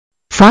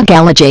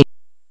Frog-Ology.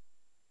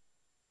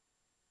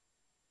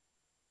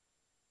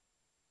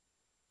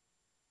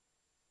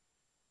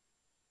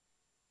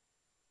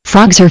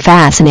 Frogs are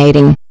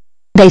fascinating.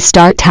 They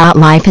start out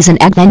life as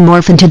an egg, then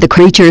morph into the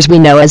creatures we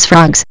know as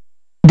frogs.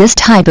 This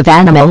type of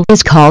animal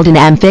is called an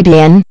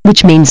amphibian,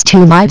 which means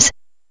two lives.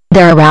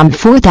 There are around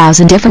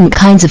 4,000 different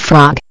kinds of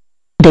frog.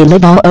 They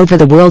live all over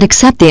the world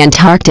except the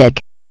Antarctic.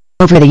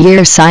 Over the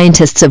years,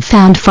 scientists have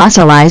found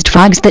fossilized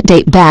frogs that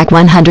date back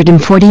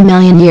 140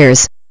 million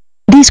years.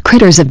 These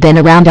critters have been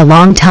around a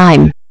long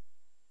time.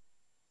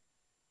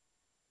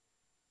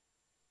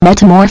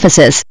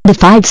 Metamorphosis, the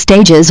 5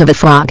 stages of a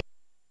frog.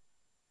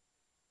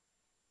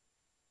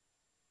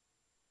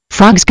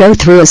 Frogs go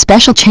through a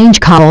special change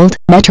called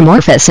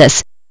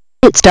metamorphosis.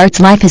 It starts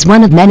life as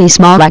one of many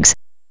small eggs.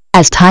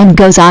 As time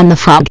goes on, the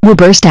frog will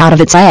burst out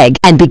of its egg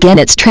and begin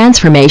its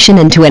transformation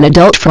into an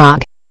adult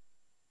frog.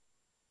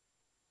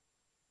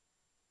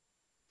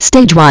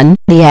 Stage 1,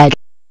 the egg.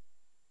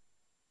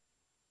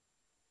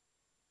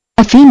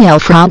 A female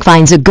frog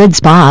finds a good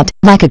spot,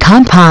 like a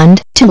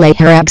compound, to lay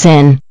her eggs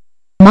in.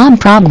 Mom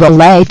frog will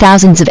lay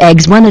thousands of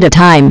eggs one at a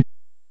time.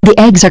 The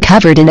eggs are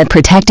covered in a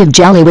protective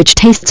jelly which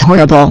tastes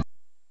horrible.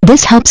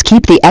 This helps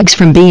keep the eggs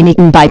from being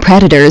eaten by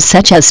predators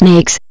such as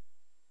snakes.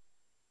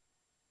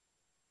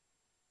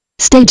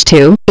 Stage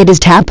 2, it is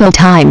tadpole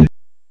time.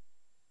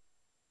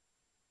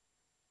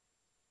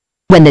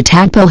 When the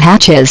tadpole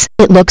hatches,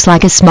 it looks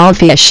like a small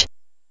fish.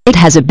 It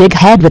has a big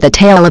head with a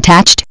tail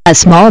attached, a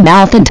small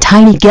mouth and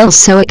tiny gills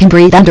so it can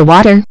breathe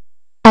underwater.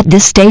 At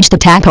this stage, the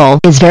tadpole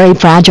is very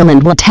fragile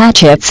and will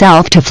attach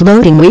itself to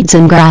floating weeds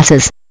and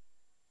grasses.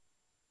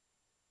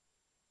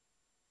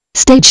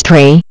 Stage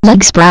 3,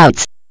 leg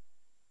sprouts.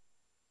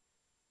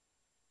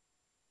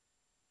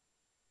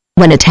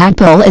 When a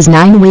tadpole is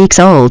 9 weeks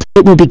old,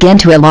 it will begin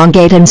to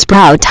elongate and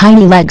sprout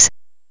tiny legs.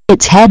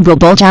 Its head will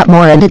bulge out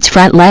more and its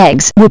front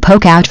legs will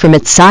poke out from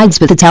its sides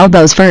with its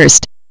elbows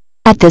first.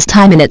 At this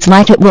time in its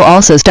life, it will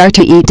also start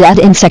to eat dead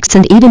insects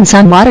and even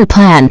some water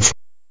plants.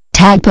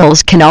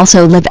 Tadpoles can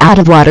also live out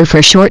of water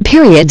for short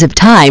periods of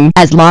time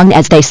as long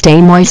as they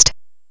stay moist.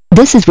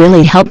 This is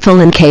really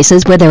helpful in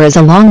cases where there is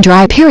a long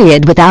dry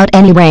period without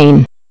any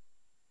rain.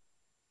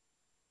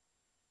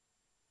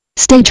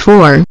 Stage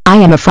 4, I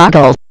am a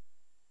froggle.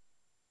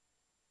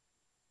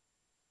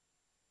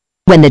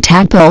 When the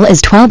tadpole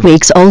is 12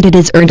 weeks old, it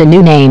has earned a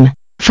new name,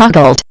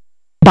 Frog-Ology.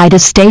 By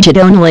this stage, it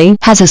only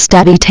has a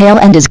stubby tail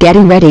and is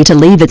getting ready to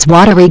leave its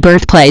watery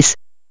birthplace.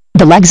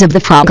 The legs of the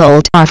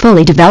Frog-Ology are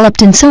fully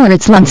developed and so are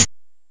its lungs.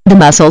 The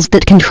muscles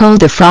that control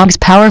the frog's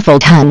powerful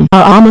tongue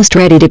are almost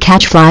ready to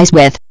catch flies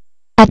with.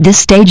 At this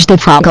stage, the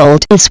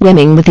Frog-Ology is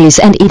swimming with ease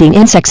and eating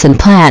insects and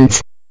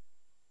plants.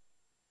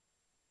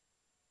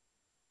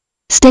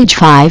 Stage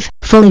 5,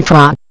 fully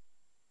frog.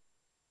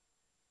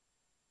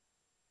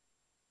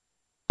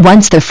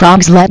 Once the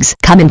frog's legs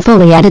come in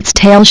fully and its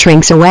tail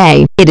shrinks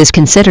away, it is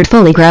considered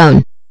fully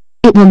grown.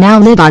 It will now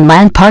live on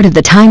land part of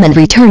the time and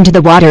return to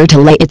the water to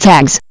lay its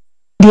eggs.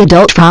 The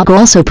adult frog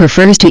also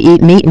prefers to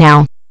eat meat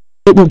now.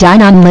 It will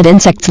dine on live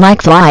insects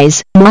like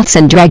flies, moths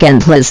and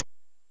dragonflies.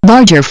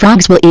 Larger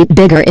frogs will eat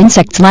bigger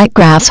insects like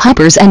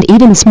grasshoppers and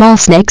even small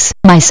snakes,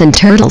 mice and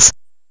turtles.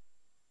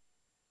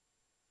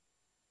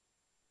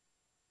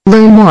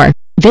 Learn more.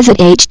 Visit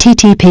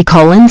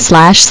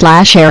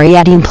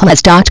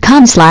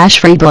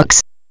http://ariadneplus.com/freebooks.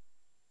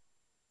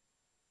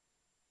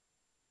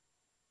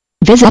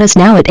 Visit us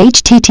now at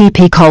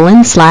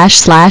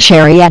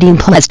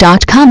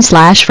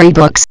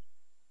http://ariadneplus.com/freebooks.